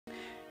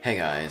Hey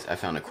guys, I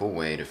found a cool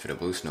way to fit a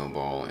blue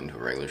snowball into a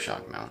regular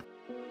shock mount.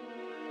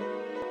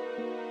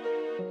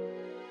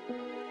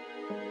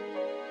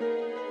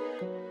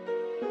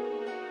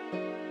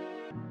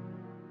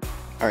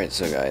 Alright,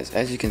 so guys,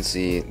 as you can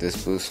see,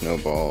 this blue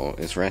snowball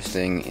is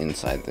resting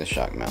inside the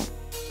shock mount.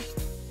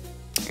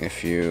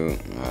 If you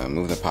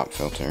move the pop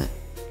filter,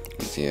 you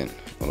can see it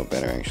a little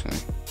better actually.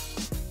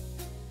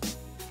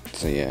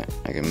 So yeah,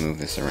 I can move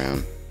this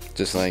around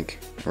just like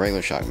a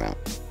regular shock mount.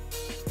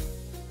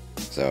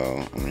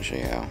 So I'm going to show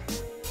you how.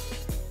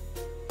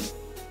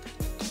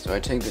 So I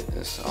take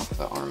this off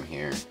the arm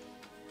here.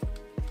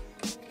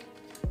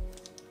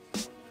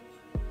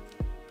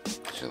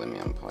 Actually, let me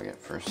unplug it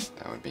first.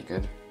 That would be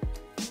good.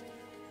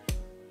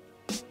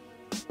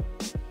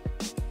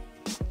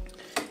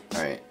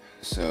 Alright,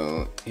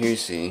 so here you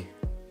see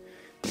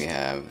we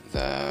have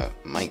the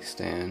mic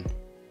stand,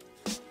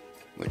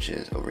 which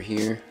is over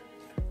here.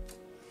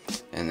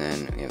 And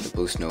then we have the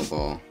blue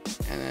snowball,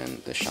 and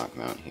then the shock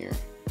mount here.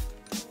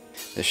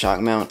 The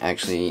shock mount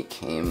actually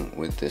came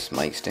with this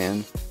mic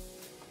stand,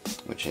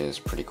 which is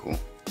pretty cool.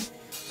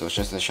 So it's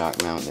just the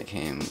shock mount that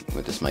came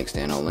with this mic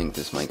stand. I'll link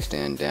this mic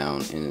stand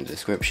down in the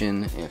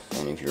description if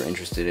any of you are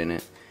interested in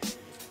it.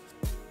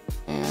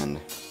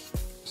 And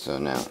so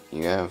now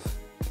you have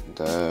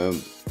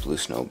the blue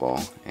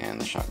snowball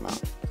and the shock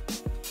mount.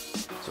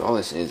 So all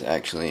this is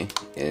actually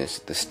is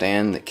the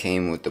stand that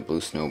came with the blue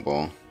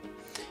snowball.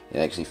 It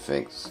actually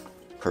fits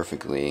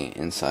perfectly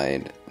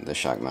inside the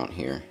shock mount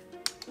here.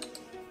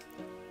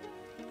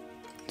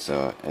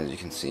 So as you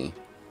can see,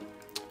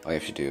 all you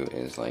have to do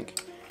is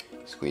like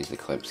squeeze the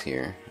clips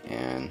here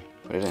and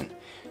put it in.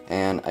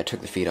 And I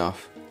took the feet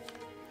off.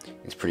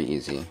 It's pretty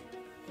easy.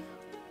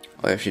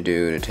 All you have to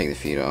do to take the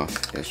feet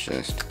off is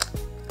just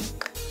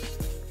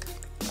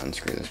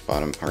unscrew this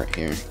bottom part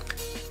here.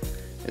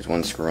 There's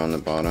one screw on the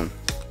bottom.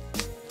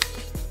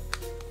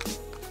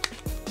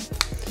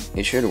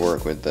 It should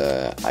work with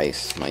the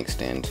ice mic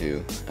stand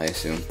too, I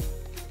assume.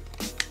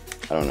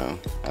 I don't know.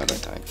 I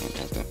can't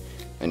test it.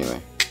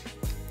 Anyway.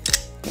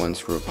 One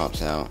screw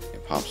pops out,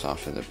 it pops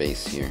off of the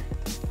base here.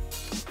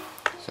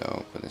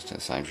 So put this to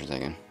the side for a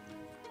second.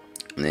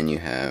 And then you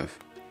have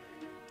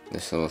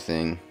this little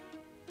thing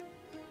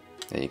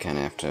that you kind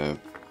of have to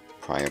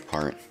pry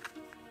apart.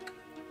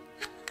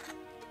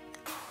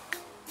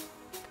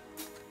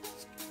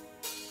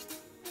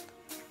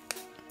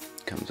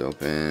 Comes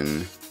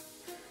open.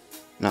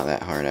 Not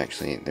that hard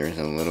actually. There's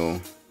a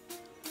little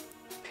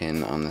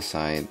pin on the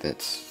side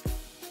that's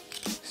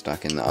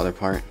stuck in the other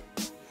part.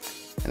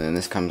 And then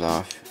this comes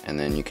off, and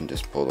then you can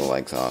just pull the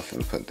legs off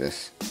and put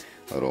this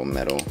little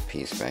metal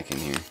piece back in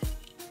here.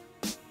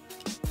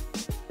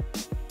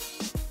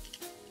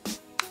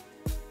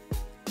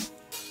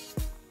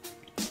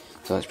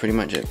 So that's pretty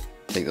much it.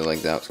 Take the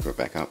legs out, screw it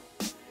back up.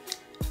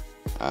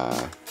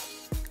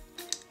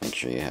 Make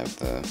sure you have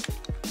the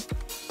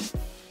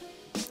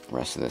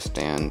rest of the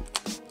stand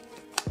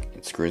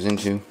it screws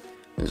into.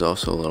 There's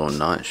also a little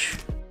notch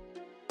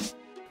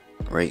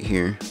right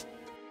here.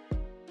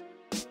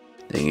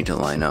 They need to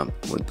line up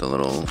with the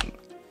little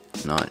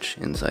notch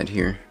inside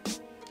here.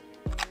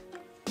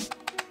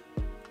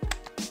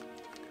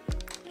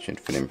 Should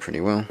fit in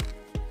pretty well.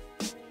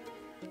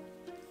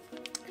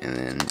 And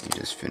then you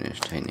just finish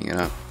tightening it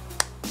up.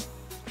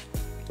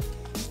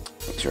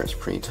 Make sure it's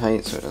pretty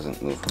tight so it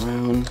doesn't move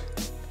around.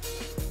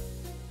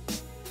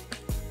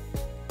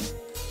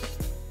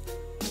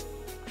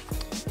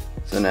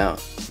 So now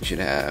you should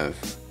have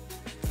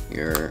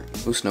your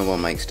blue snowball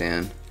mic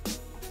stand,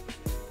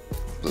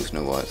 blue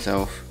snowball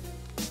itself,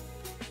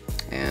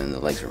 and the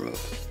legs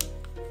removed.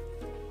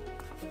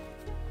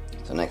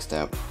 So next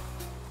step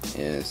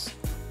is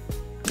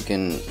you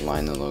can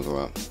line the logo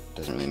up,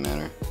 doesn't really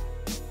matter.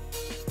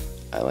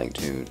 I like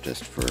to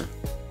just for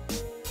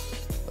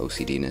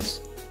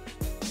OCD-ness.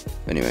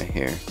 Anyway,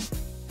 here,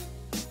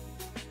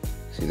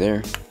 see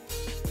there,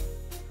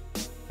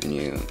 and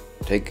you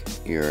take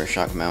your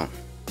shock mount.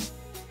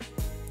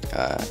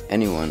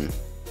 Anyone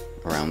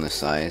around this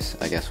size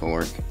I guess will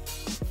work.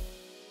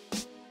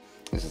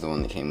 This is the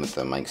one that came with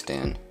the mic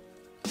stand.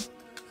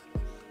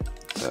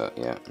 So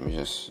yeah, let me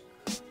just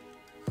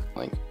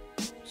like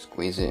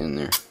squeeze it in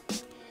there.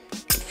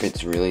 It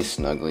fits really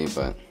snugly,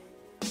 but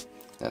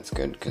that's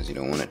good because you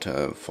don't want it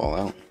to fall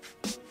out.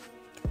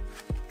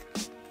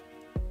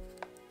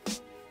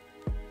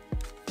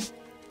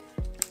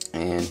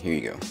 And here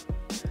you go.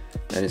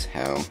 That is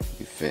how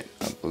you fit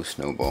a blue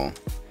snowball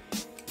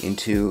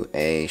into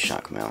a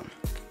shock mount.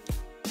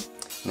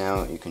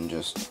 Now you can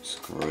just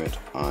screw it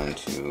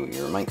onto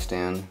your mic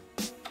stand,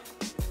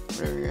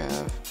 whatever you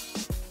have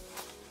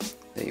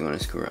that you want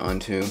to screw it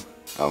onto.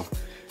 Oh,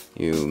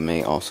 you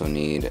may also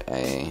need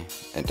a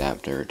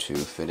adapter to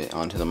fit it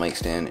onto the mic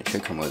stand. It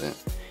should come with it,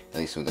 at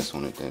least with this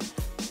one it did.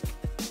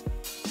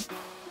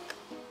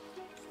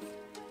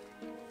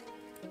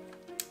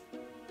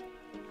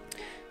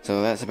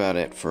 So that's about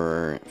it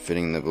for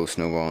fitting the blue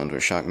snowball into a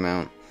shock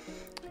mount.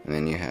 And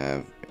then you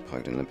have it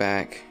plugged in the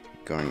back,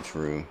 going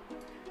through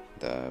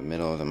the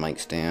middle of the mic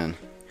stand.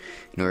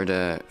 in order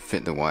to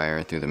fit the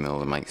wire through the middle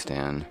of the mic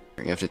stand,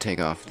 you have to take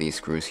off these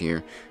screws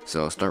here.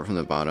 So start from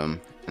the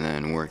bottom and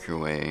then work your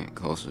way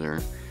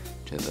closer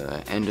to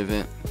the end of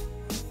it.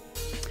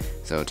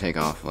 So take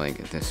off like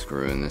this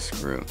screw and this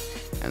screw,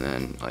 and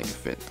then like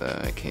fit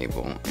the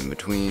cable in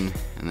between,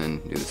 and then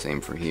do the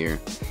same for here,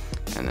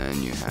 and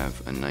then you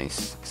have a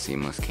nice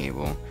seamless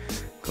cable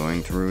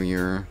going through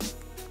your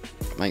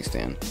mic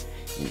stand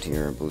into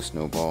your blue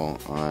Snowball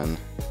on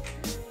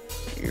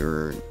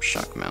your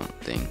shock mount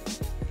thing.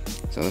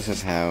 So this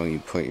is how you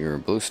put your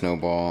blue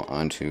Snowball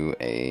onto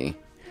a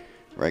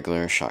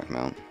regular shock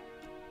mount.